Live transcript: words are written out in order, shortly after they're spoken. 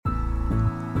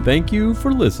Thank you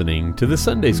for listening to the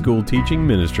Sunday School teaching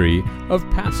ministry of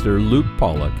Pastor Luke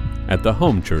Pollock at the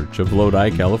Home Church of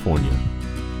Lodi, California.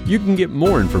 You can get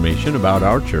more information about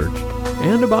our church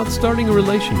and about starting a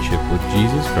relationship with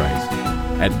Jesus Christ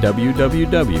at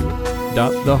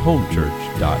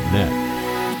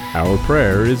www.thehomechurch.net. Our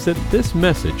prayer is that this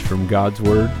message from God's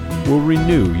Word will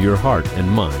renew your heart and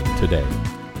mind today.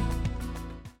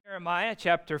 Jeremiah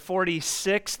chapter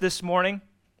 46 this morning.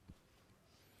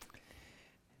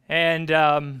 And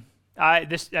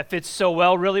that fits so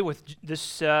well, really, with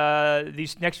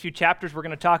these next few chapters we're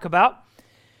going to talk about.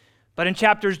 But in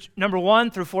chapters number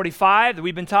 1 through 45 that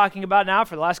we've been talking about now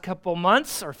for the last couple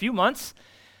months, or a few months,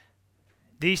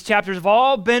 these chapters have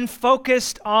all been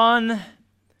focused on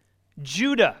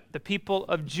Judah, the people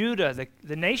of Judah,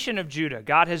 the nation of Judah.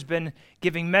 God has been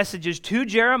giving messages to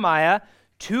Jeremiah,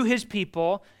 to his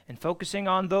people, and focusing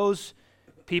on those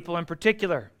people in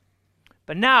particular.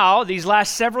 But now, these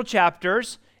last several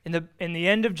chapters, in the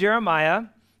end of Jeremiah,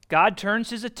 God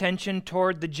turns his attention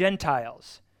toward the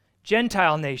Gentiles,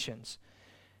 Gentile nations.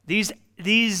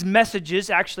 These messages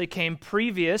actually came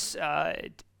previous,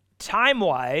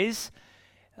 time-wise,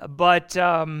 but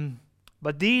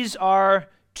these are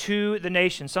to the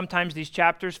nations. Sometimes these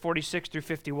chapters, 46 through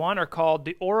 51, are called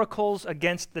the oracles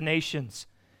against the nations.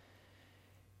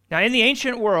 Now, in the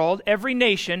ancient world, every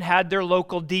nation had their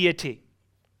local deity.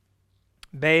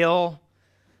 Baal,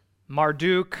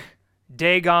 Marduk,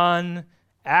 Dagon,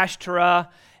 Ashtoreth,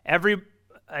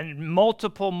 and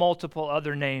multiple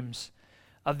other names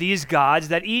of these gods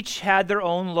that each had their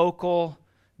own local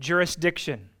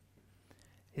jurisdiction.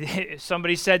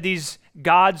 Somebody said these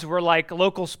gods were like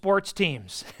local sports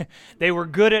teams. They were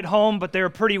good at home, but they were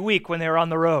pretty weak when they were on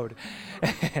the road.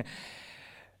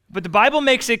 But the Bible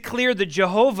makes it clear that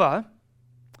Jehovah,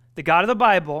 the God of the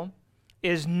Bible,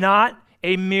 is not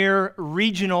a mere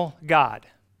regional God.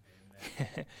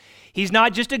 He's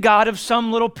not just a God of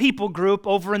some little people group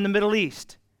over in the Middle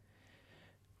East.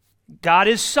 God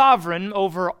is sovereign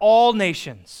over all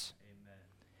nations. Amen.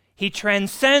 He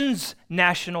transcends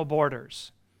national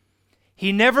borders.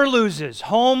 He never loses,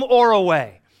 home or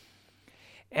away.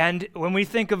 And when we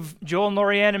think of Joel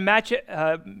Norian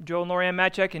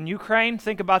Maciek in Ukraine,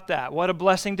 think about that. What a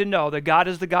blessing to know that God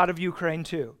is the God of Ukraine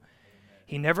too. Amen.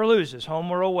 He never loses,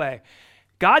 home or away.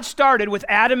 God started with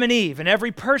Adam and Eve, and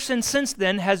every person since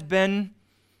then has been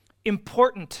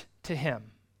important to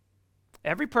him.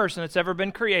 Every person that's ever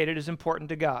been created is important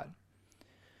to God.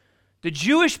 The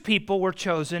Jewish people were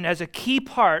chosen as a key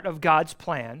part of God's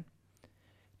plan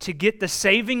to get the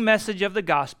saving message of the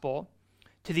gospel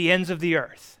to the ends of the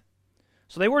earth.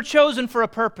 So they were chosen for a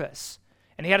purpose,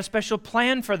 and he had a special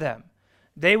plan for them.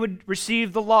 They would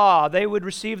receive the law, they would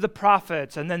receive the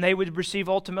prophets, and then they would receive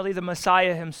ultimately the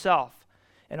Messiah himself.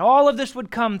 And all of this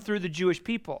would come through the Jewish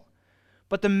people.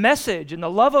 But the message and the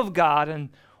love of God and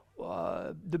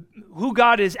who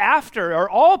God is after are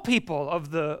all people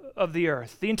of the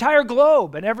earth, the entire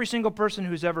globe, and every single person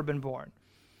who's ever been born.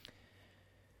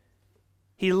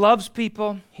 He loves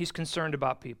people. He's concerned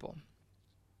about people.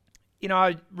 You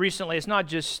know, recently, it's not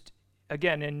just,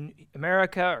 again, in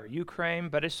America or Ukraine,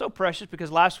 but it's so precious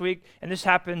because last week, and this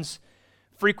happens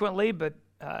frequently, but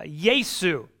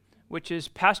Yesu, which is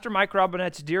Pastor Mike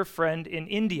Robinette's dear friend in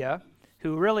India,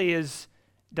 who really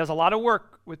does a lot of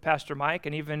work with Pastor Mike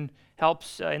and even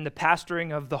helps in the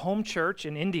pastoring of the home church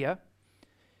in India.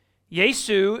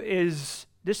 Yesu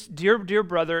this dear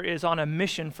brother is on a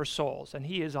mission for souls, and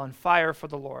he is on fire for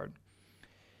the Lord.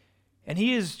 And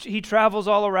he travels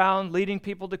all around leading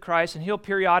people to Christ, and he'll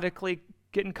periodically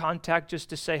get in contact just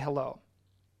to say hello.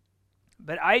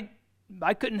 But I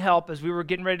couldn't help as we were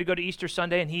getting ready to go to Easter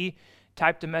Sunday, and he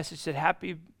typed a message, said,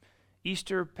 "Happy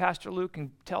Easter, Pastor Luke,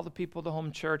 and tell the people of the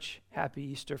home church, Happy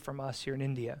Easter from us here in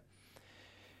India."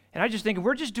 And I just think,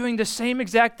 we're just doing the same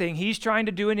exact thing he's trying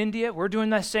to do in India. We're doing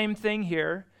that same thing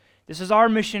here. This is our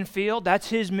mission field.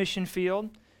 That's his mission field.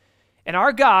 And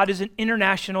our God is an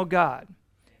international God.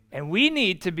 And we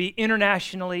need to be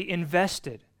internationally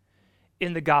invested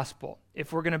in the gospel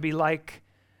if we're going to be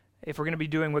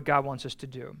doing what God wants us to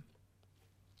do.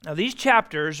 Now, these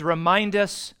chapters remind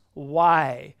us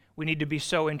why we need to be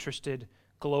so interested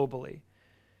globally.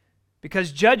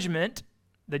 Because the judgment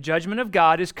of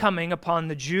God is coming upon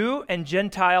the Jew and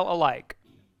Gentile alike.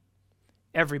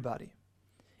 Everybody.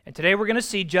 And today we're going to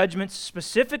see judgments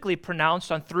specifically pronounced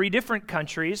on 3 different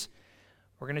countries.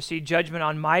 We're going to see judgment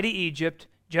on mighty Egypt,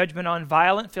 judgment on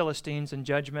violent Philistines, and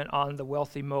judgment on the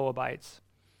wealthy Moabites.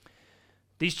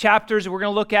 These chapters we're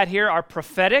going to look at here are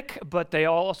prophetic, but they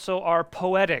also are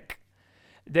poetic.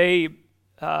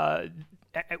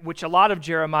 Which a lot of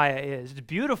Jeremiah is. It's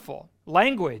beautiful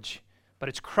language, but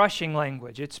it's crushing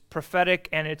language. It's prophetic,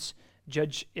 and it's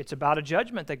about a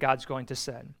judgment that God's going to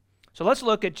send. So let's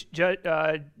look at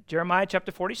Jeremiah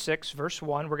chapter 46, verse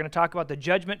 1. We're going to talk about the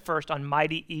judgment first on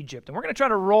mighty Egypt. And we're going to try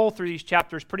to roll through these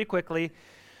chapters pretty quickly.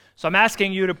 So I'm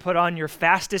asking you to put on your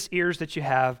fastest ears that you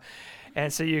have,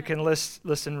 and so you can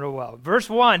listen real well. Verse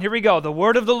 1, here we go. The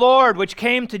word of the Lord, which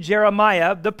came to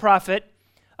Jeremiah, the prophet,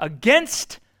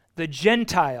 against the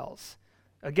Gentiles.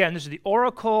 Again, this is the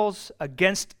oracles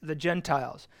against the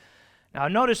Gentiles. Now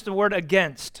notice the word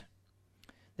against.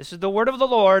 This is the word of the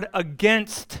Lord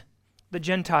against the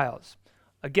Gentiles.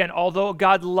 Again, although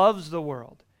God loves the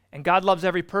world, and God loves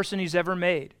every person he's ever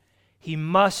made, he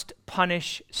must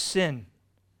punish sin.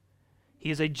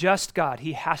 He is a just God.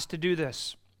 He has to do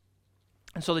this.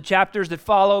 And so the chapters that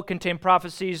follow contain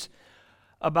prophecies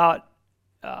about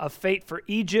a fate for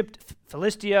Egypt,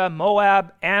 Philistia,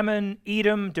 Moab, Ammon,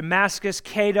 Edom, Damascus,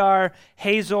 Kedar,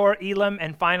 Hazor, Elam,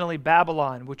 and finally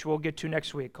Babylon, which we'll get to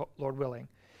next week, Lord willing.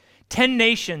 10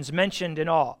 nations mentioned in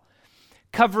all,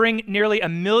 covering nearly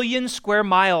 1 million square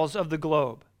miles of the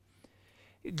globe.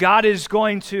 God is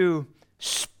going to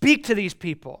speak to these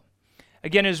people.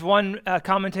 Again, as one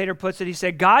commentator puts it, he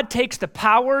said, God takes the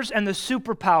powers and the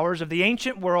superpowers of the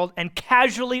ancient world and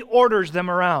casually orders them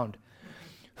around.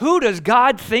 Who does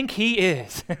God think he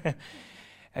is?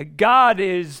 God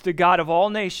is the God of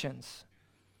all nations.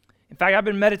 In fact, I've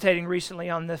been meditating recently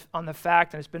on the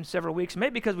fact, and it's been several weeks,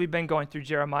 maybe because we've been going through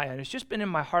Jeremiah, and it's just been in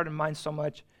my heart and mind so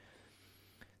much,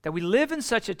 that we live in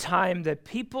such a time that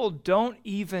people don't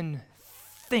even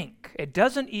think, it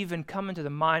doesn't even come into the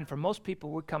mind for most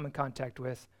people we come in contact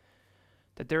with,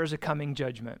 that there is a coming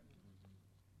judgment.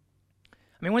 I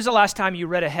mean, when's the last time you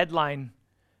read a headline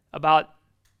about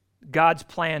God's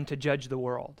plan to judge the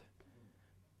world?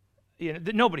 You know,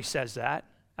 nobody says that.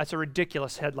 That's a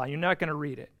ridiculous headline. You're not going to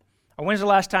read it. Or when's the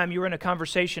last time you were in a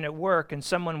conversation at work and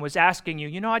someone was asking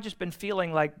you, I've just been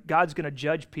feeling like God's going to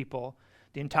judge people,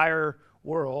 the entire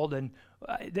world, and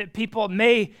that people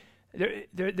may,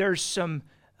 there's some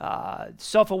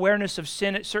self-awareness of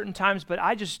sin at certain times, but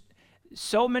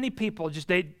so many people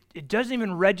it doesn't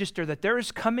even register that there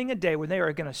is coming a day when they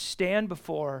are going to stand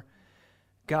before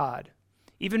God.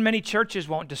 Even many churches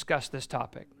won't discuss this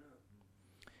topic.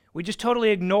 We just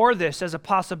totally ignore this as a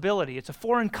possibility. It's a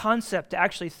foreign concept to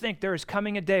actually think there is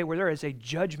coming a day where there is a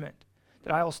judgment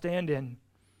that I will stand in.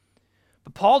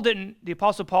 But the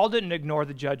Apostle Paul didn't ignore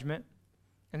the judgment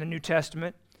in the New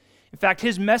Testament. In fact,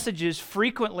 his messages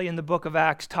frequently in the book of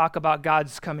Acts talk about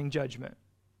God's coming judgment.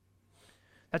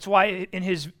 That's why in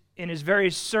his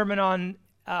very sermon on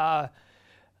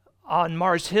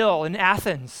Mars Hill in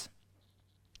Athens,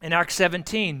 in Acts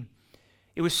 17,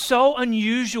 it was so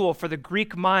unusual for the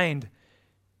Greek mind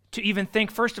to even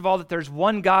think, first of all, that there's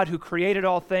one God who created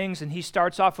all things, and he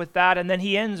starts off with that, and then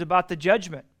he ends about the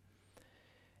judgment.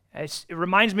 It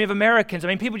reminds me of Americans. I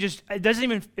mean, people just, it doesn't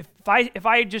even, if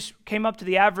I just came up to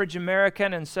the average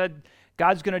American and said,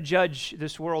 God's going to judge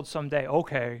this world someday,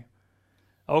 okay.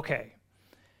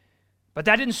 But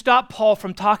that didn't stop Paul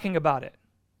from talking about it.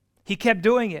 He kept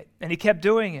doing it, and he kept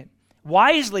doing it.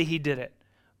 Wisely he did it,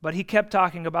 but he kept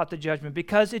talking about the judgment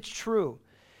because it's true.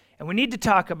 And we need to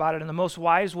talk about it in the most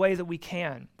wise way that we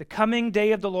can. The coming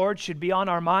day of the Lord should be on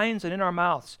our minds and in our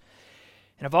mouths.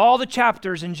 And of all the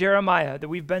chapters in Jeremiah that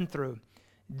we've been through,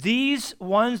 these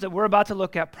ones that we're about to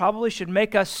look at probably should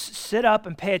make us sit up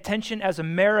and pay attention as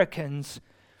Americans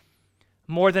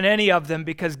more than any of them,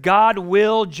 because God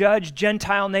will judge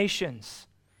Gentile nations.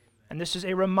 And this is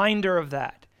a reminder of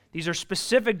that. These are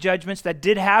specific judgments that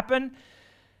did happen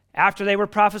after they were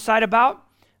prophesied about,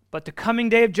 but the coming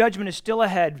day of judgment is still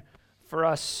ahead for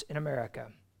us in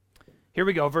America. Here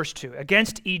we go, verse 2.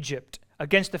 Against Egypt,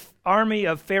 against the army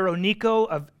of Pharaoh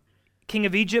Necho, king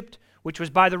of Egypt, which was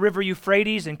by the river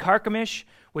Euphrates in Carchemish,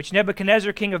 which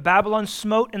Nebuchadnezzar, king of Babylon,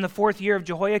 smote in the 4th year of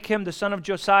Jehoiakim, the son of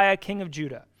Josiah, king of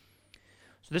Judah.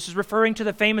 So this is referring to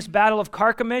the famous battle of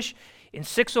Carchemish in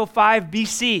 605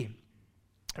 BC.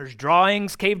 There's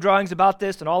drawings, cave drawings about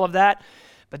this and all of that.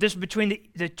 But this is between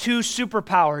the two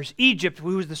superpowers, Egypt,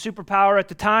 who was the superpower at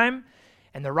the time,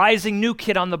 and the rising new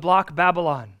kid on the block,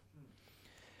 Babylon.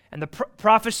 And the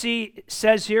prophecy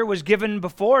says here was given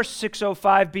before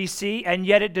 605 BC, and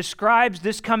yet it describes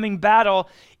this coming battle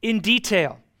in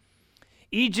detail.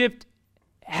 Egypt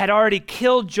had already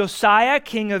killed Josiah,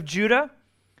 king of Judah.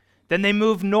 Then they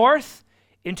moved north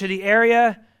into the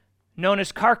area known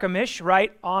as Carchemish,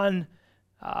 right on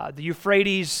the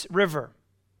Euphrates River,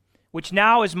 which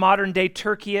now is modern-day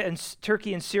Turkey and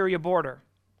Syria border.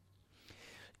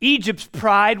 Egypt's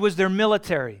pride was their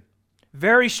military.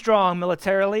 very strong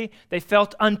militarily. They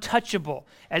felt untouchable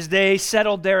as they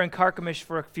settled there in Carchemish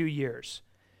for a few years.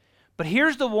 But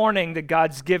here's the warning that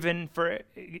God's given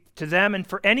to them and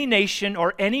for any nation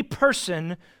or any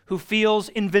person who feels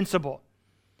invincible.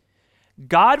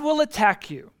 God will attack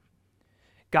you.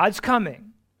 God's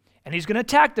coming, and he's going to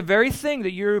attack the very thing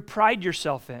that you pride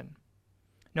yourself in.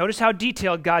 Notice how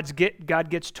detailed God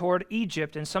gets toward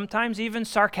Egypt, and sometimes even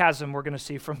sarcasm we're going to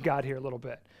see from God here a little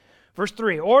bit. Verse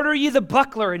 3, order ye the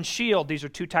buckler and shield. These are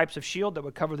two types of shield that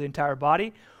would cover the entire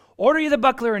body. Order ye the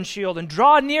buckler and shield, and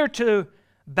draw near to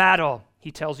battle,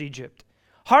 he tells Egypt.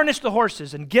 Harness the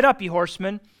horses, and get up, ye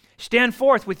horsemen. Stand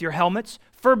forth with your helmets,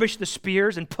 furbish the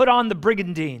spears, and put on the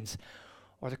brigandines,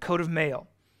 or the coat of mail.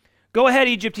 Go ahead,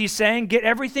 Egypt, he's saying. Get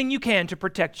everything you can to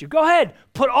protect you. Go ahead.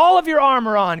 Put all of your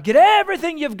armor on. Get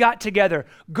everything you've got together.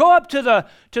 Go up to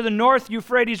the north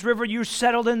Euphrates River. You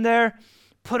settled in there.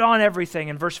 Put on everything.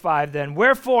 In verse 5 then,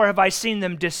 wherefore have I seen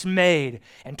them dismayed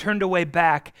and turned away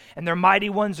back, and their mighty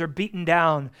ones are beaten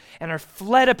down and are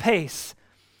fled apace,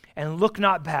 and look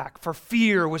not back, for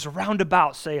fear was round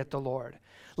about, saith the Lord.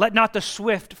 Let not the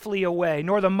swift flee away,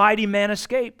 nor the mighty man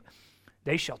escape.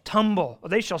 They shall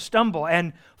stumble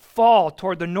and fall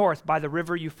toward the north by the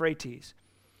river Euphrates.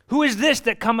 Who is this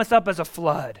that cometh up as a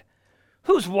flood,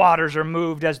 whose waters are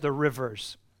moved as the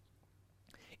rivers?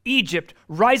 Egypt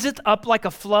riseth up like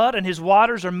a flood, and his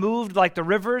waters are moved like the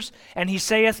rivers. And he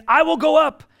saith, I will go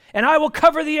up, and I will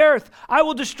cover the earth. I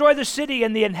will destroy the city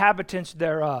and the inhabitants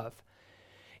thereof.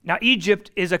 Now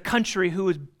Egypt is a country who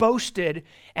has boasted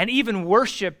and even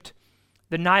worshipped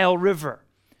the Nile River.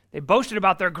 They boasted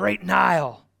about their great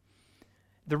Nile.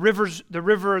 The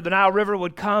Nile River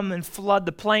would come and flood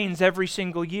the plains every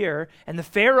single year. And the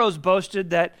pharaohs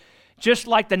boasted that just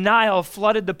like the Nile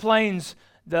flooded the plains,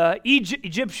 the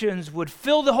Egyptians would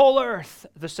fill the whole earth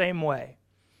the same way.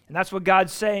 And that's what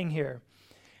God's saying here.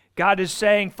 God is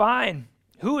saying, fine,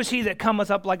 who is he that cometh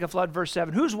up like a flood? Verse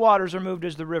 7, whose waters are moved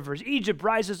as the rivers? Egypt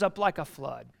rises up like a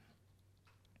flood.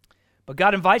 But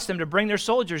God invites them to bring their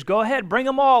soldiers. Go ahead, bring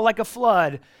them all like a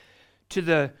flood to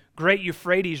the great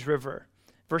Euphrates River.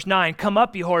 Verse 9, come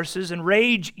up, ye horses, and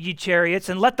rage, ye chariots,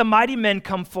 and let the mighty men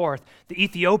come forth, the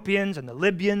Ethiopians and the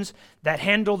Libyans that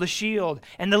handle the shield,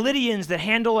 and the Lydians that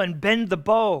handle and bend the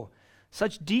bow.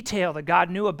 Such detail that God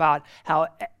knew about how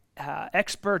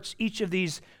experts each of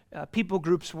these people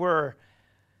groups were.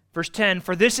 Verse 10,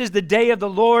 for this is the day of the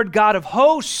Lord God of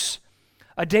hosts,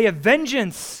 a day of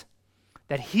vengeance,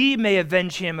 that he may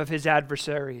avenge him of his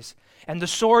adversaries. And the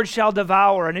sword shall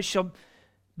devour, and it shall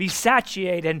be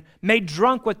satiated and made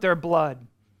drunk with their blood.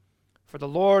 For the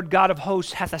Lord God of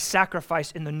hosts hath a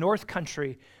sacrifice in the north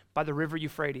country by the river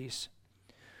Euphrates.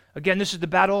 Again, this is the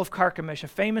Battle of Carchemish, a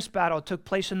famous battle. It took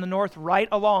place in the north right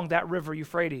along that river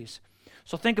Euphrates.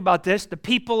 So think about this, the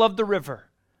people of the river,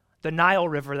 the Nile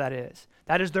River that is.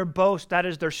 That is their boast, that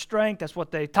is their strength, that's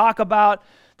what they talk about.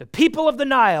 The people of the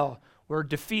Nile were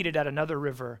defeated at another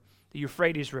river, the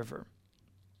Euphrates River.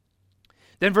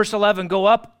 Then verse 11, go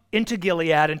up into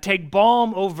Gilead and take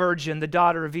balm, O virgin, the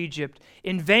daughter of Egypt.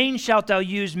 In vain shalt thou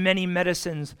use many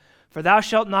medicines, for thou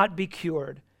shalt not be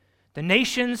cured. The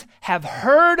nations have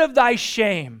heard of thy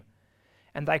shame,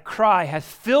 and thy cry hath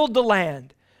filled the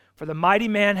land. For the mighty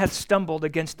man hath stumbled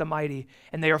against the mighty,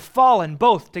 and they are fallen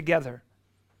both together.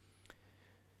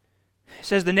 It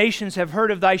says the nations have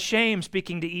heard of thy shame,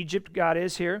 speaking to Egypt, God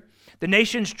is here. The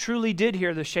nations truly did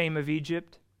hear the shame of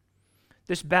Egypt.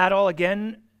 This battle,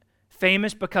 again,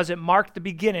 famous because it marked the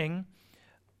beginning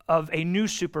of a new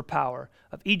superpower,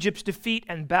 of Egypt's defeat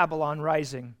and Babylon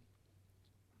rising.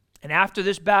 And after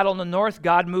this battle in the north,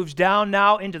 God moves down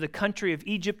now into the country of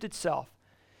Egypt itself.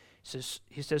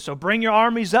 He says, so bring your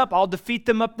armies up, I'll defeat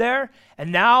them up there,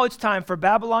 and now it's time for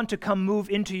Babylon to come move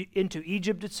into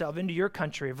Egypt itself, into your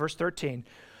country. Verse 13,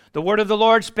 the word of the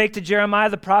Lord spake to Jeremiah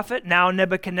the prophet, now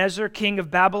Nebuchadnezzar, king of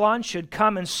Babylon, should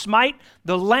come and smite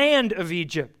the land of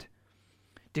Egypt.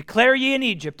 Declare ye in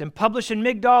Egypt, and publish in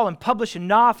Migdol, and publish in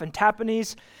Noph and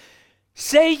Tahpanhes.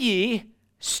 Say ye,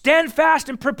 stand fast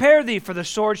and prepare thee, for the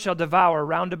sword shall devour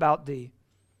round about thee.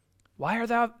 Why are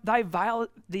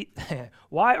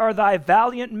thy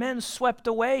valiant men swept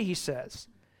away, he says.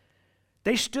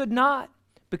 They stood not,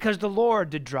 because the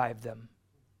Lord did drive them.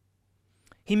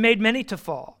 He made many to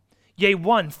fall, yea,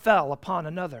 one fell upon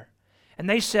another. And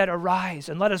they said, arise,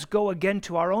 and let us go again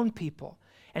to our own people,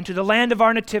 and to the land of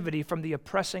our nativity from the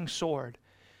oppressing sword.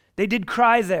 They did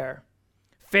cry there,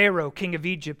 Pharaoh, king of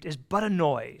Egypt, is but a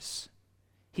noise.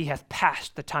 He hath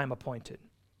passed the time appointed.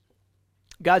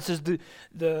 God says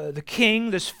the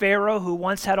king, this Pharaoh who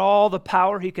once had all the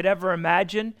power he could ever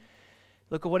imagine,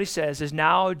 look at what he says, is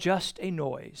now just a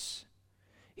noise.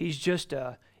 He's just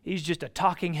a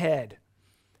talking head.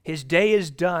 His day is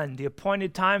done. The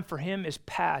appointed time for him is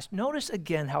past. Notice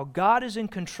again how God is in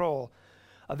control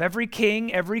of every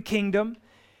king, every kingdom.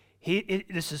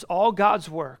 This is all God's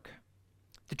work.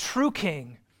 The true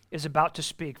king is about to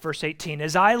speak. Verse 18,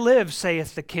 as I live,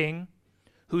 saith the king,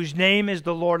 whose name is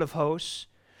the Lord of hosts,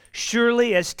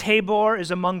 surely as Tabor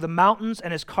is among the mountains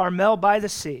and as Carmel by the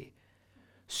sea,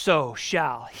 so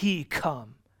shall he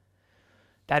come.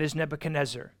 That is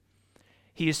Nebuchadnezzar.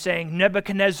 He is saying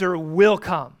Nebuchadnezzar will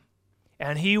come,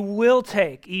 and he will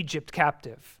take Egypt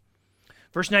captive.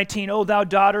 Verse 19, O thou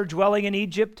daughter dwelling in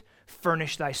Egypt,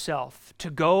 furnish thyself to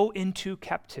go into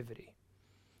captivity.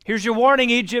 Here's your warning,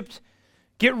 Egypt.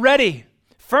 Get ready.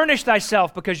 Furnish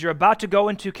thyself, because you're about to go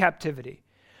into captivity.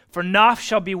 For Noph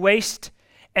shall be waste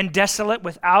and desolate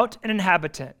without an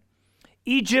inhabitant.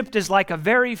 Egypt is like a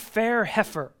very fair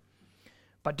heifer,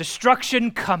 but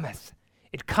destruction cometh.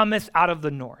 It cometh out of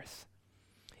the north.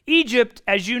 Egypt,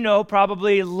 as you know,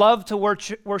 probably loved to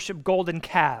worship golden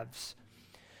calves.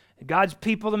 God's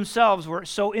people themselves were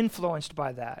so influenced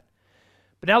by that.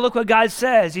 But now look what God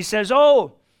says. He says,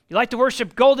 oh, you like to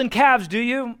worship golden calves, do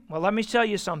you? Well, let me tell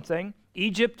you something.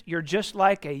 Egypt, you're just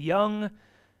like a young,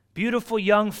 beautiful,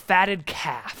 young, fatted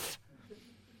calf.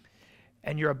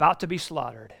 And you're about to be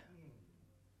slaughtered.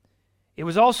 It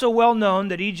was also well known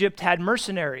that Egypt had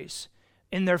mercenaries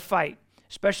in their fight,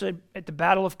 especially at the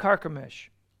Battle of Carchemish.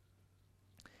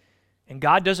 And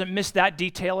God doesn't miss that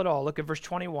detail at all. Look at verse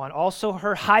 21. Also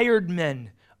her hired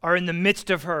men are in the midst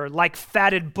of her like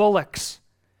fatted bullocks.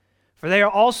 For they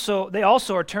also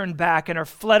are turned back and are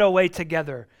fled away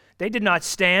together. They did not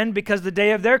stand because the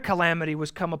day of their calamity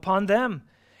was come upon them,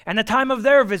 and the time of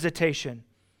their visitation.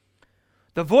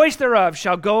 The voice thereof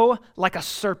shall go like a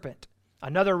serpent.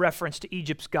 Another reference to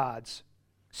Egypt's gods,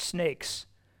 snakes.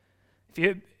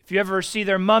 If you ever see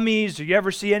their mummies or you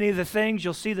ever see any of the things,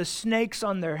 you'll see the snakes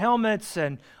on their helmets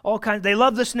and all kinds. They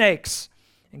love the snakes.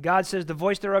 And God says, the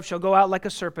voice thereof shall go out like a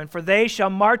serpent. For they shall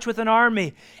march with an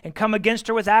army and come against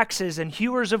her with axes and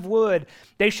hewers of wood.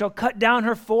 They shall cut down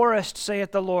her forest,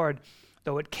 saith the Lord,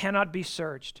 though it cannot be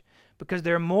searched, because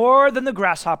they're more than the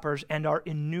grasshoppers and are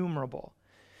innumerable.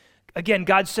 Again,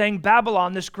 God's saying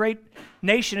Babylon, this great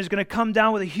nation, is going to come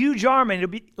down with a huge army, and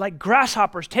it'll be like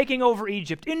grasshoppers taking over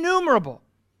Egypt, innumerable.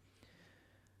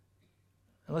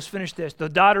 And let's finish this. The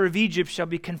daughter of Egypt shall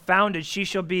be confounded. She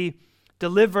shall be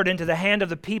delivered into the hand of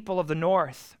the people of the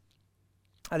north.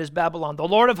 That is Babylon. The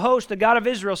Lord of hosts, the God of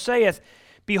Israel, saith,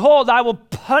 behold, I will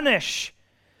punish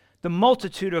the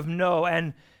multitude of No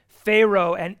and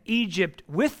Pharaoh and Egypt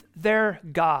with their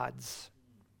gods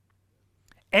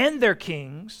and their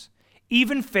kings,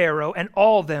 even Pharaoh and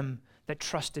all them that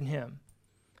trust in him.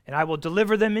 And I will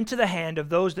deliver them into the hand of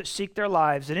those that seek their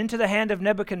lives, and into the hand of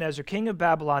Nebuchadnezzar, king of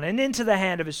Babylon, and into the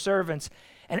hand of his servants.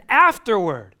 And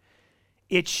afterward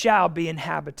it shall be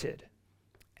inhabited,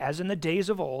 as in the days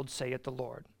of old, saith the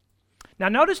Lord. Now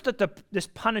notice that this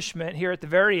punishment here at the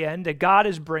very end that God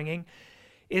is bringing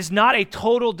is not a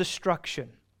total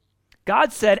destruction.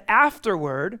 God said,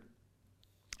 afterward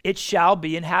it shall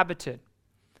be inhabited.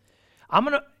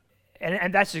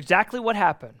 And that's exactly what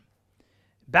happened.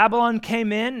 Babylon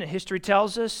came in, history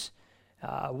tells us,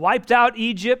 wiped out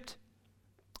Egypt,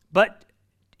 but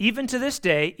even to this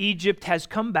day, Egypt has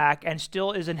come back and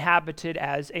still is inhabited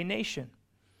as a nation.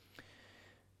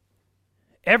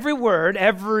 Every word,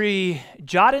 every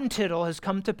jot and tittle has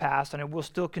come to pass, and it will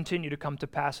still continue to come to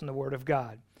pass in the Word of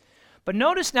God. But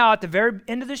notice now at the very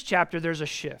end of this chapter, there's a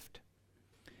shift.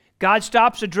 God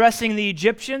stops addressing the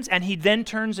Egyptians, and he then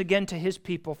turns again to his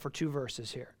people for 2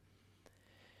 verses here.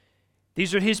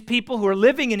 These are his people who are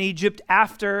living in Egypt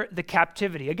after the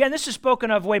captivity. Again, this is spoken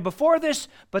of way before this,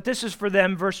 but this is for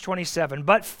them, verse 27.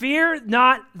 But fear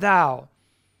not thou,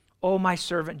 O my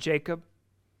servant Jacob,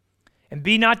 and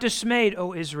be not dismayed,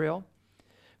 O Israel.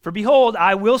 For behold,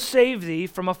 I will save thee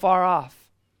from afar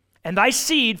off, and thy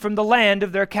seed from the land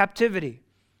of their captivity.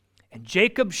 And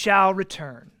Jacob shall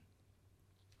return,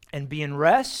 and be in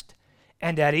rest,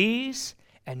 and at ease,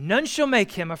 and none shall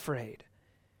make him afraid.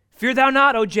 Fear thou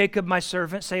not, O Jacob, my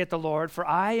servant, saith the Lord, for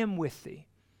I am with thee.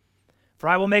 For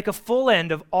I will make a full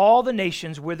end of all the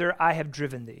nations whither I have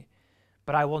driven thee.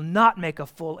 But I will not make a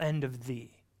full end of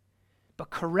thee,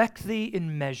 but correct thee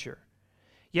in measure.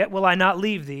 Yet will I not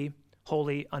leave thee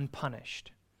wholly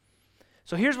unpunished.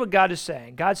 So here's what God is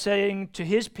saying. God's saying to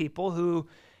his people who,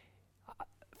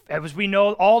 as we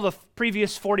know, all the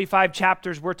previous 45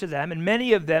 chapters were to them, and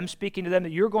many of them speaking to them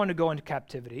that you're going to go into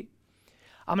captivity.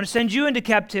 I'm going to send you into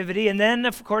captivity, and then,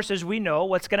 of course, as we know,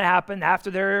 what's going to happen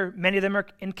after many of them are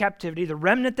in captivity, the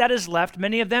remnant that is left,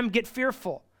 many of them get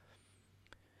fearful.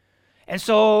 And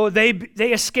so they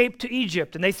escape to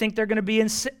Egypt, and they think they're going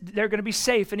to be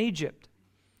safe in Egypt.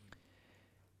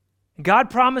 God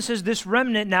promises this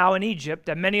remnant now in Egypt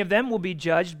that many of them will be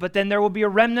judged, but then there will be a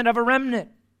remnant of a remnant.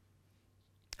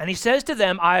 And he says to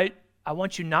them, I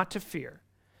want you not to fear.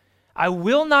 I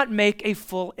will not make a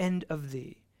full end of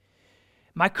thee.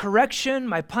 My correction,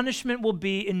 my punishment will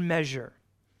be in measure,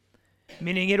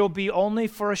 meaning it'll be only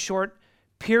for a short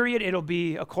period. It'll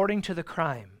be according to the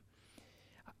crime.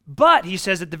 But, he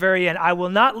says at the very end, I will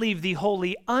not leave thee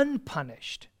wholly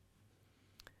unpunished.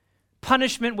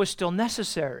 Punishment was still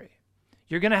necessary.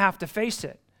 You're going to have to face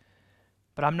it,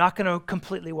 but I'm not going to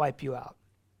completely wipe you out.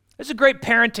 There's a great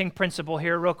parenting principle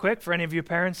here real quick for any of you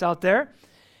parents out there.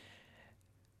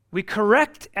 We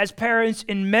correct as parents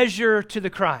in measure to the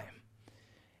crime.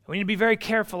 We need to be very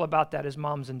careful about that as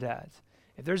moms and dads.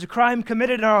 If there's a crime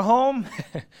committed in our home,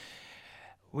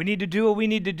 we need to do what we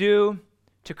need to do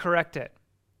to correct it.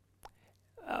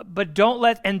 But don't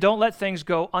let things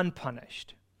go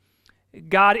unpunished.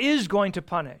 God is going to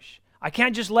punish. I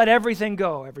can't just let everything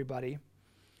go, everybody.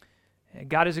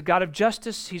 God is a God of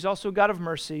justice. He's also a God of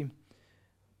mercy,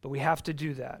 but we have to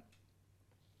do that.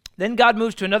 Then God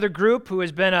moves to another group who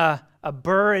has been a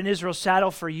burr in Israel's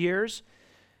saddle for years.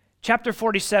 Chapter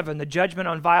 47, the judgment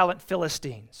on violent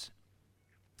Philistines.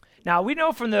 Now, we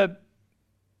know from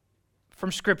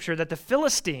Scripture that the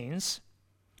Philistines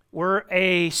were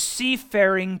a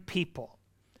seafaring people.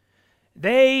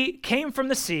 They came from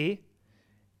the sea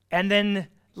and then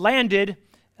landed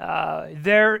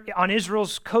there on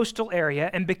Israel's coastal area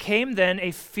and became then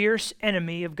a fierce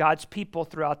enemy of God's people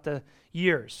throughout the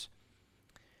years.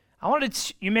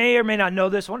 You may or may not know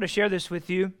this. I wanted to share this with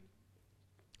you.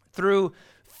 Through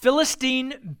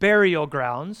Philistine burial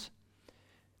grounds,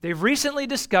 they've recently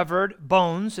discovered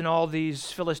bones in all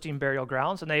these Philistine burial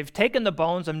grounds, and they've taken the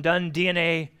bones and done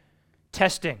DNA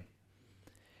testing.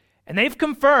 And they've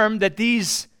confirmed that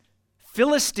these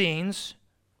Philistines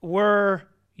were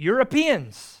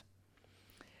Europeans.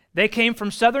 They came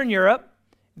from southern Europe,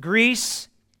 Greece,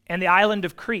 and the island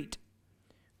of Crete.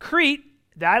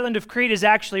 The island of Crete is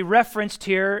actually referenced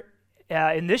here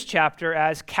in this chapter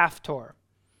as Kaftor.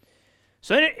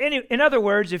 So in other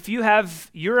words, if you have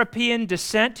European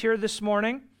descent here this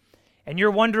morning, and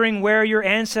you're wondering what your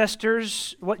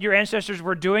ancestors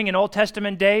were doing in Old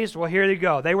Testament days, well, here you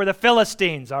go. They were the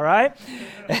Philistines, all right?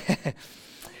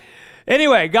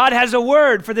 Anyway, God has a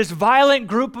word for this violent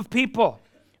group of people.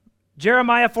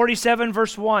 Jeremiah 47,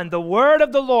 verse 1, the word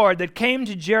of the Lord that came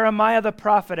to Jeremiah the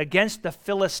prophet against the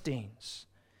Philistines,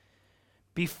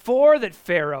 before that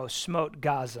Pharaoh smote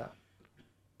Gaza.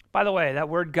 By the way, that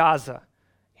word Gaza,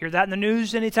 hear that in the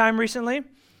news anytime recently?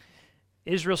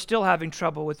 Israel's still having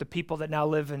trouble with the people that now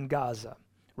live in Gaza.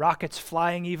 Rockets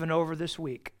flying even over this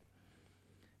week.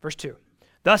 Verse 2,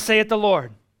 thus saith the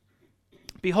Lord,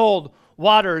 behold,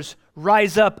 waters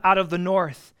rise up out of the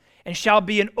north, and shall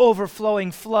be an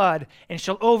overflowing flood, and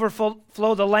shall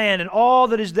overflow the land, and all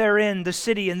that is therein, the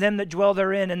city, and them that dwell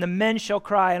therein, and the men shall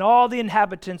cry, and all the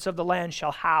inhabitants of the land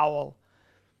shall howl.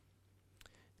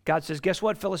 God says, guess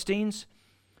what, Philistines?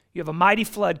 You have a mighty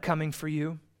flood coming for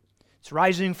you. It's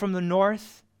rising from the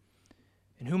north.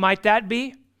 And who might that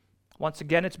be? Once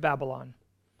again, it's Babylon.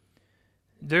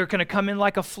 They're going to come in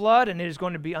like a flood, and it is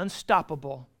going to be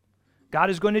unstoppable. God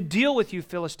is going to deal with you,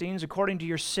 Philistines, according to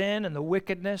your sin and the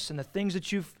wickedness and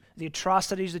the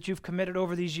atrocities that you've committed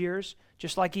over these years,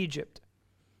 just like Egypt.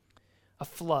 A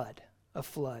flood.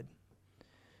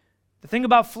 The thing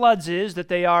about floods is that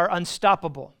they are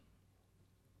unstoppable.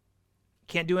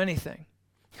 Can't do anything.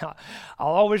 I'll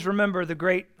always remember the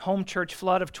great home church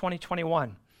flood of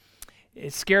 2021.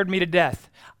 It scared me to death.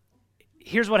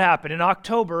 Here's what happened. In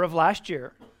October of last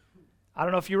year, I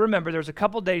don't know if you remember, there was a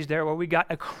couple days there where we got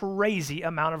a crazy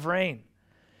amount of rain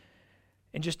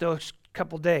in just those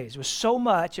couple days. It was so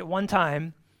much at one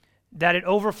time that it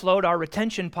overflowed our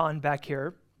retention pond back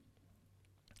here.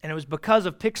 And it was because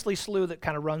of Pixley Slough that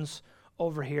kind of runs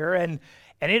over here. And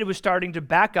it was starting to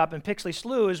back up. And Pixley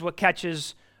Slough is what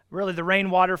catches really the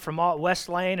rainwater from West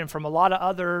Lane and from a lot of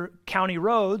other county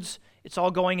roads. It's all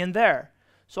going in there.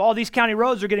 So all these county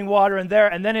roads are getting water in there.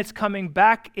 And then it's coming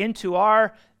back into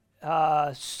our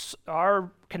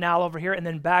canal over here and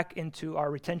then back into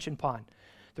our retention pond.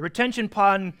 The retention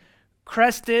pond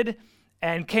crested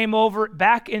and came over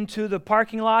back into the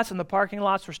parking lots, and the parking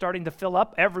lots were starting to fill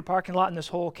up, every parking lot in this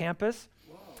whole campus.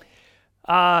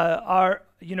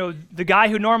 The guy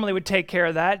who normally would take care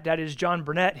of that is John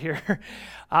Burnett here,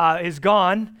 is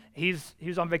gone. He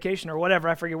was on vacation or whatever,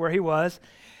 I forget where he was.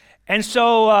 And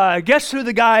so guess who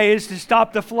the guy is to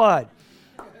stop the flood?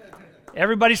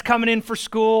 Everybody's coming in for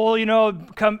school,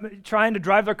 trying to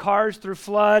drive their cars through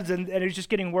floods, and it was just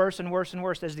getting worse and worse and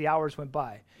worse as the hours went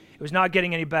by. It was not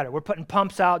getting any better. We're putting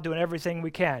pumps out, doing everything we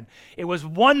can. It was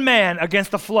one man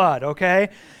against the flood, okay?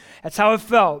 That's how it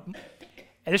felt.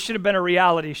 And this should have been a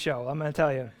reality show, I'm going to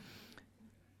tell you.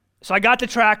 So I got the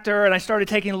tractor, and I started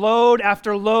taking load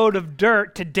after load of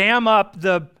dirt to dam up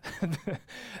the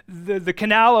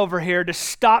canal over here to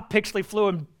stop Pixley Flu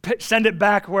and send it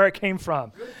back where it came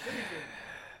from.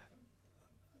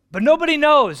 But nobody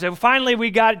knows. And finally,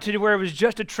 we got to where it was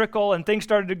just a trickle, and things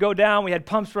started to go down. We had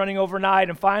pumps running overnight,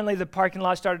 and finally the parking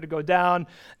lot started to go down.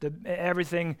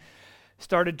 Everything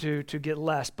started to get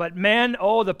less. But man,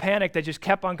 the panic that just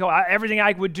kept on going. Everything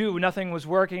I would do, nothing was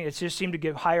working. It just seemed to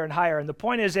get higher and higher. And the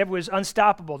point is, it was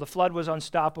unstoppable. The flood was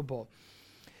unstoppable.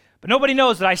 But nobody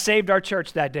knows that I saved our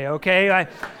church that day, okay?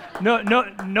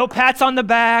 No pats on the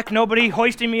back, nobody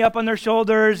hoisting me up on their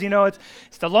shoulders.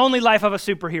 It's the lonely life of a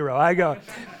superhero. I go.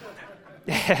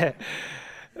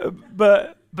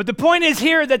 But the point is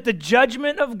here that the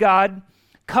judgment of God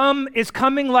is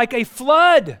coming like a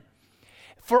flood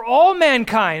for all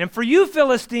mankind. And for you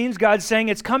Philistines, God's saying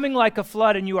it's coming like a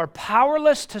flood and you are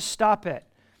powerless to stop it.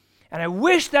 And I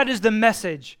wish that is the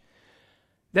message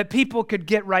that people could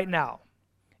get right now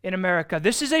in America.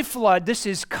 This is a flood. This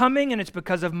is coming, and it's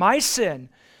because of my sin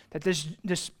that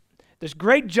this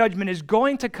great judgment is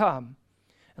going to come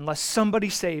unless somebody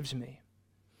saves me.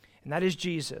 And that is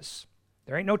Jesus.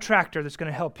 There ain't no tractor that's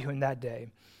going to help you in that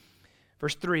day.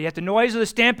 Verse 3, at the noise of the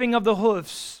stamping of the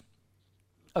hoofs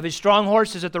of his strong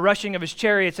horses, at the rushing of his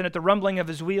chariots, and at the rumbling of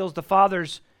his wheels, the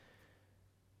fathers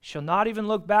shall not even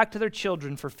look back to their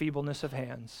children for feebleness of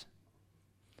hands.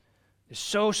 It's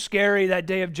so scary that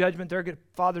day of judgment.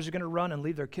 Fathers are going to run and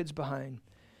leave their kids behind.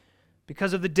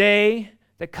 Because of the day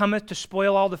that cometh to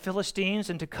spoil all the Philistines,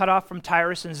 and to cut off from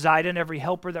Tyrus and Zidon every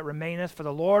helper that remaineth. For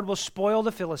the Lord will spoil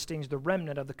the Philistines, the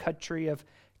remnant of the country of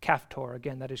Caphtor.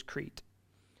 Again, that is Crete.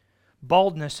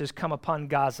 Baldness is come upon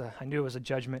Gaza. I knew it was a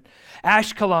judgment.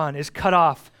 Ashkelon is cut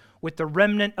off with the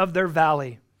remnant of their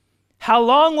valley. How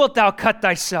long wilt thou cut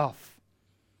thyself?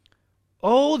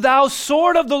 O thou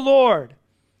sword of the Lord,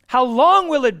 how long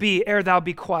will it be ere thou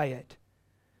be quiet?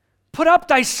 Put up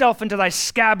thyself into thy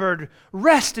scabbard,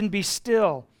 rest and be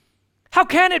still. How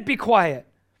can it be quiet?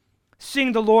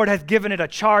 Seeing the Lord hath given it a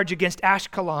charge against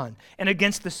Ashkelon and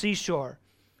against the seashore,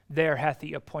 there hath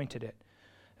he appointed it.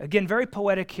 Again, very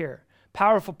poetic here.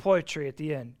 Powerful poetry at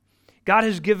the end. God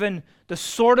has given the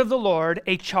sword of the Lord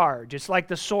a charge. It's like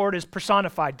the sword is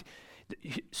personified.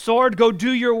 Sword, go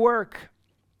do your work.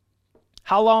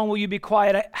 How long will you be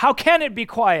quiet? How can it be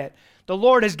quiet? The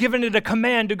Lord has given it a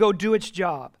command to go do its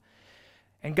job.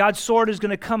 And God's sword is going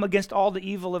to come against all the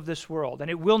evil of this world. And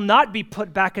it will not be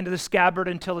put back into the scabbard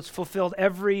until it's fulfilled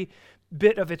every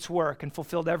bit of its work and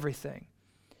fulfilled everything.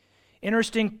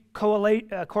 Interesting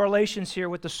correlations here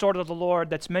with the sword of the Lord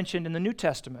that's mentioned in the New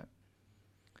Testament.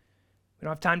 We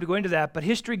don't have time to go into that, but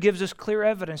history gives us clear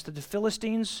evidence that the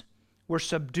Philistines were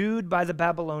subdued by the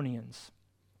Babylonians.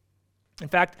 In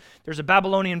fact, there's a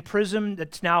Babylonian prison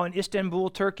that's now in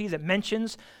Istanbul, Turkey, that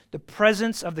mentions the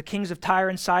presence of the kings of Tyre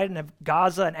and Sidon, of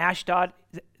Gaza and Ashdod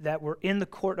that were in the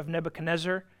court of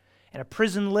Nebuchadnezzar, and a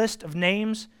prison list of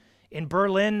names in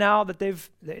Berlin now that they've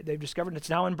discovered.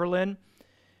 It's now in Berlin.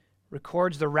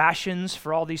 Records the rations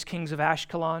for all these kings of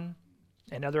Ashkelon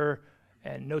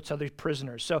and notes other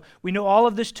prisoners. So we know all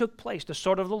of this took place. The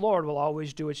sword of the Lord will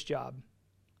always do its job.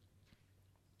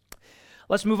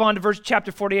 Let's move on to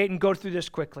chapter 48 and go through this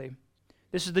quickly.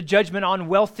 This is the judgment on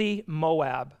wealthy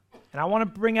Moab. And I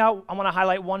want to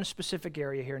highlight one specific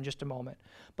area here in just a moment.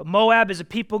 But Moab is a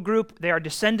people group. They are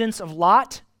descendants of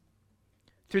Lot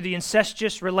through the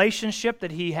incestuous relationship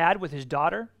that he had with his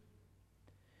daughter.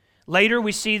 Later,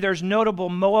 we see there's notable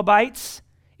Moabites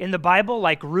in the Bible,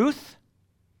 like Ruth,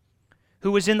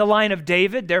 who was in the line of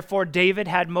David. Therefore, David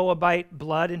had Moabite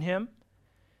blood in him.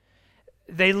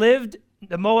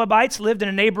 The Moabites lived in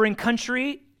a neighboring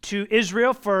country to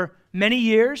Israel for many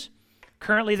years.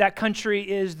 Currently, that country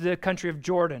is the country of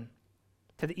Jordan,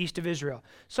 to the east of Israel.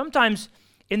 Sometimes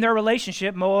in their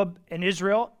relationship, Moab and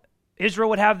Israel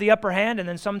would have the upper hand, and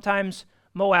then sometimes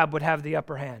Moab would have the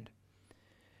upper hand.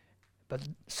 But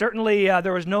certainly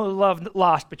there was no love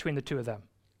lost between the two of them.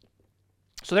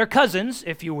 So they're cousins,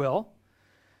 if you will,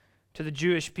 to the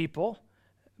Jewish people,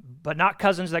 but not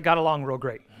cousins that got along real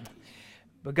great.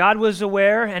 But God was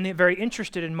aware and very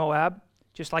interested in Moab,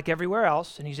 just like everywhere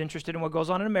else, and he's interested in what goes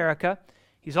on in America.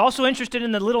 He's also interested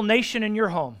in the little nation in your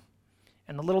home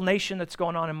and the little nation that's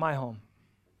going on in my home.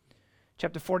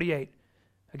 Chapter 48.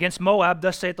 Against Moab,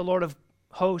 thus saith the Lord of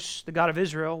hosts, the God of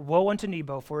Israel, woe unto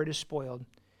Nebo, for it is spoiled.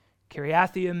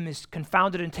 Kiriathaim is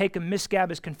confounded and taken.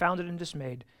 Misgab is confounded and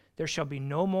dismayed. There shall be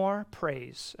no more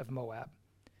praise of Moab.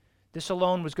 This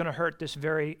alone was going to hurt this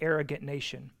very arrogant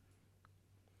nation.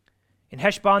 In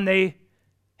Heshbon, they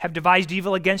have devised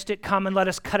evil against it. Come and let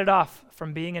us cut it off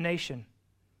from being a nation.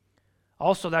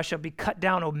 Also, thou shalt be cut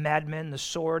down, O madman. The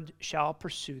sword shall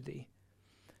pursue thee.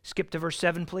 Skip to verse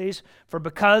 7, please. For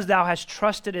because thou hast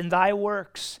trusted in thy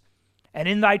works and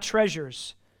in thy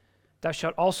treasures, thou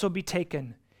shalt also be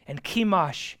taken. And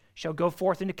Chemosh shall go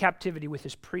forth into captivity with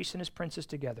his priests and his princes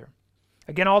together.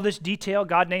 Again, all this detail,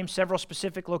 God names several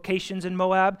specific locations in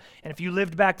Moab. And if you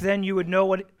lived back then, you would know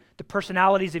what the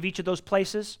personalities of each of those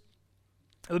places.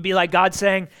 It would be like God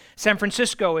saying, San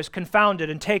Francisco is confounded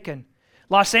and taken.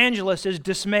 Los Angeles is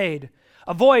dismayed.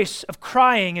 A voice of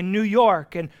crying in New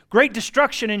York and great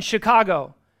destruction in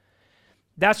Chicago.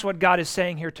 That's what God is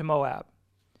saying here to Moab.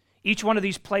 Each one of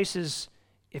these places,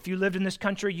 if you lived in this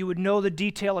country, you would know the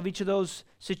detail of each of those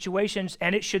situations,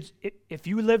 and if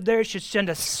you lived there, it should send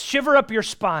a shiver up your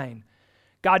spine.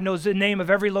 God knows the name of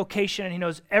every location, and he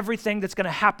knows everything that's going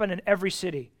to happen in every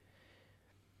city.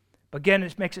 But again,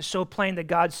 it makes it so plain that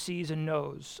God sees and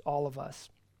knows all of us.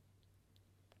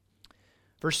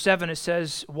 Verse 7, it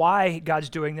says, why God's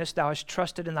doing this, thou hast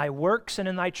trusted in thy works and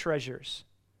in thy treasures.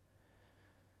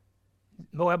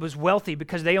 Moab was wealthy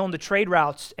because they owned the trade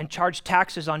routes and charged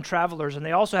taxes on travelers, and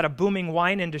they also had a booming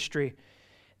wine industry.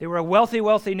 They were a wealthy,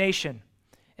 wealthy nation.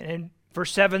 And in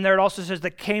verse 7 there it also says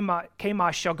that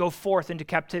Chemosh shall go forth into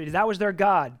captivity. That was their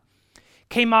god.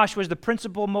 Chemosh was the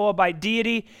principal Moabite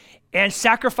deity, and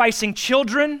sacrificing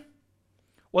children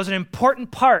was an important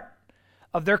part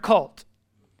of their cult.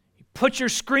 You put your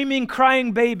screaming,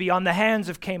 crying baby on the hands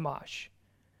of Chemosh.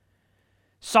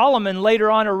 Solomon later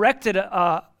on erected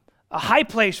a high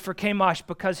place for Chemosh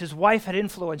because his wife had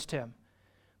influenced him.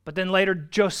 But then later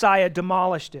Josiah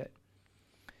demolished it.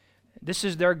 This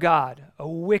is their God, a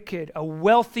wicked, a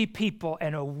wealthy people,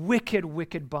 and a wicked,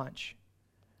 wicked bunch.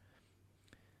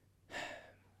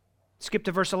 Skip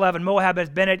to verse 11. Moab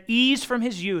hath been at ease from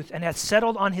his youth, and hath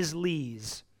settled on his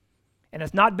lees, and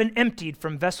hath not been emptied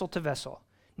from vessel to vessel,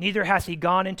 neither hath he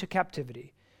gone into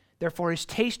captivity. Therefore his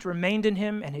taste remained in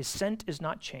him, and his scent is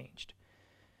not changed.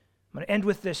 I'm going to end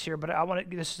with this here, but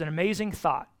this is an amazing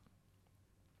thought.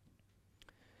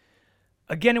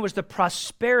 Again, it was the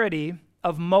prosperity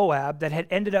of Moab that had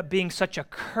ended up being such a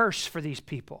curse for these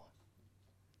people.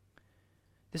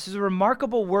 This is a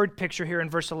remarkable word picture here in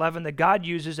verse 11 that God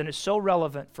uses, and it's so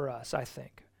relevant for us, I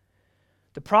think.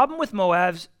 The problem with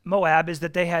Moab is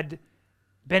that they had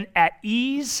been at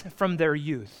ease from their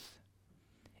youth,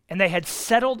 and they had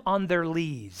settled on their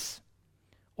lees,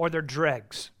 or their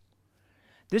dregs.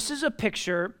 This is a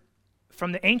picture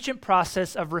from the ancient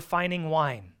process of refining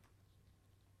wine.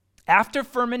 After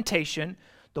fermentation,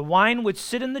 the wine would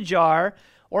sit in the jar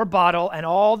or bottle, and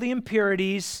all the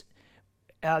impurities,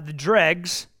 the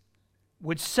dregs,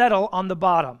 would settle on the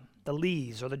bottom. The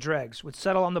lees or the dregs would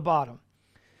settle on the bottom.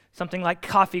 Something like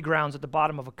coffee grounds at the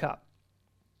bottom of a cup.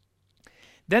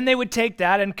 Then they would take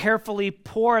that and carefully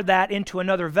pour that into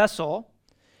another vessel,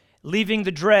 leaving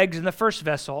the dregs in the first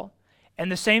vessel.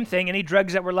 And the same thing, any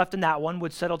dregs that were left in that one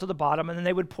would settle to the bottom, and then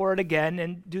they would pour it again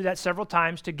and do that several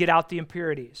times to get out the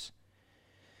impurities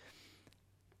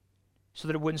so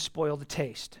that it wouldn't spoil the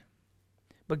taste.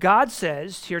 But God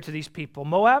says here to these people,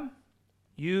 Moab,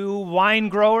 you wine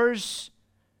growers,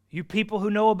 you people who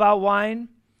know about wine,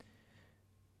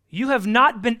 you have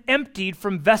not been emptied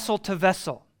from vessel to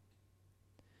vessel.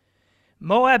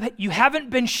 Moab, you haven't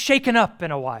been shaken up in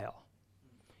a while.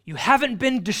 You haven't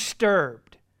been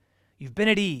disturbed. You've been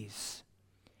at ease.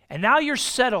 And now you're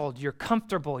settled, you're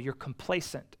comfortable, you're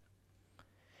complacent.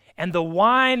 And the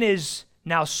wine is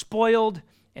now spoiled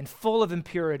and full of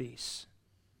impurities.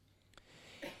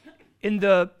 In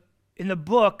the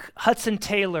book, Hudson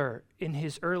Taylor, in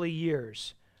his early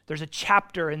years, there's a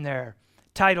chapter in there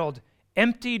titled,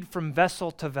 Emptied from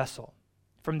Vessel to Vessel,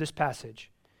 from this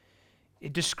passage.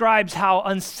 It describes how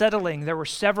unsettling, there were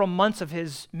several months of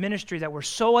his ministry that were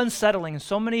so unsettling and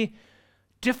so many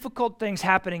difficult things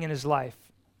happening in his life,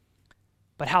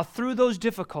 but how through those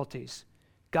difficulties,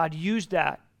 God used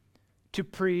that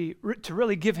to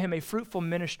really give him a fruitful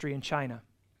ministry in China.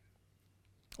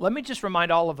 Let me just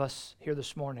remind all of us here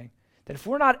this morning that if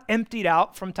we're not emptied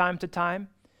out from time to time,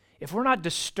 if we're not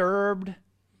disturbed,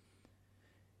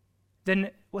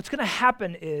 then what's going to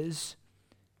happen is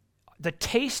the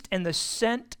taste and the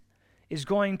scent is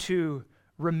going to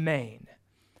remain.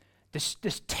 This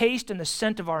taste and the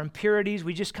scent of our impurities,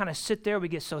 we just kind of sit there, we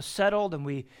get so settled, and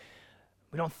we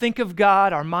don't think of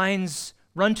God, our minds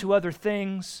run to other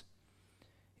things.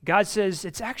 God says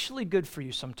it's actually good for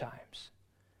you sometimes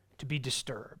to be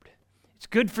disturbed. It's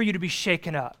good for you to be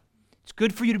shaken up. It's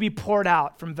good for you to be poured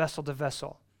out from vessel to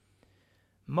vessel.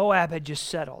 Moab had just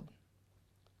settled.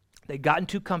 They'd gotten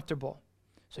too comfortable.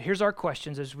 So here's our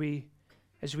questions as we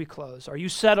close. Are you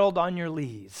settled on your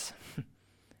lees?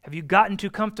 Have you gotten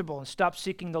too comfortable and stopped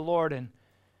seeking the Lord in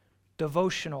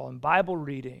devotional and Bible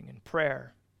reading and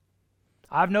prayer?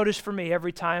 I've noticed for me,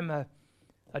 every time a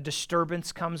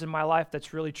disturbance comes in my life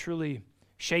that's really, truly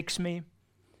shakes me,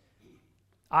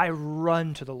 I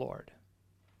run to the Lord.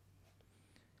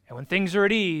 And when things are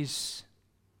at ease,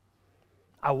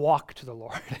 I walk to the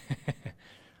Lord.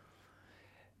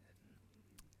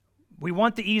 We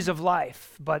want the ease of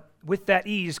life, but with that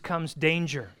ease comes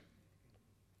danger.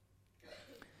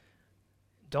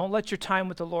 Don't let your time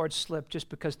with the Lord slip just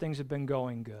because things have been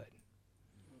going good.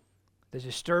 The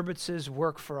disturbances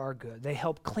work for our good. They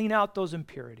help clean out those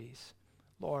impurities.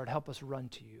 Lord, help us run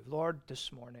to you. Lord,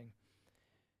 this morning.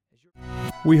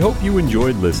 We hope you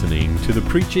enjoyed listening to the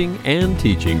preaching and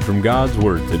teaching from God's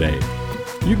Word today.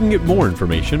 You can get more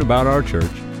information about our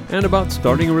church and about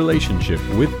starting a relationship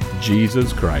with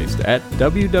Jesus Christ at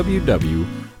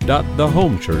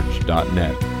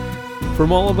www.thehomechurch.net.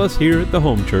 From all of us here at the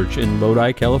Home Church in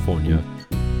Lodi, California,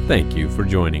 thank you for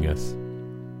joining us.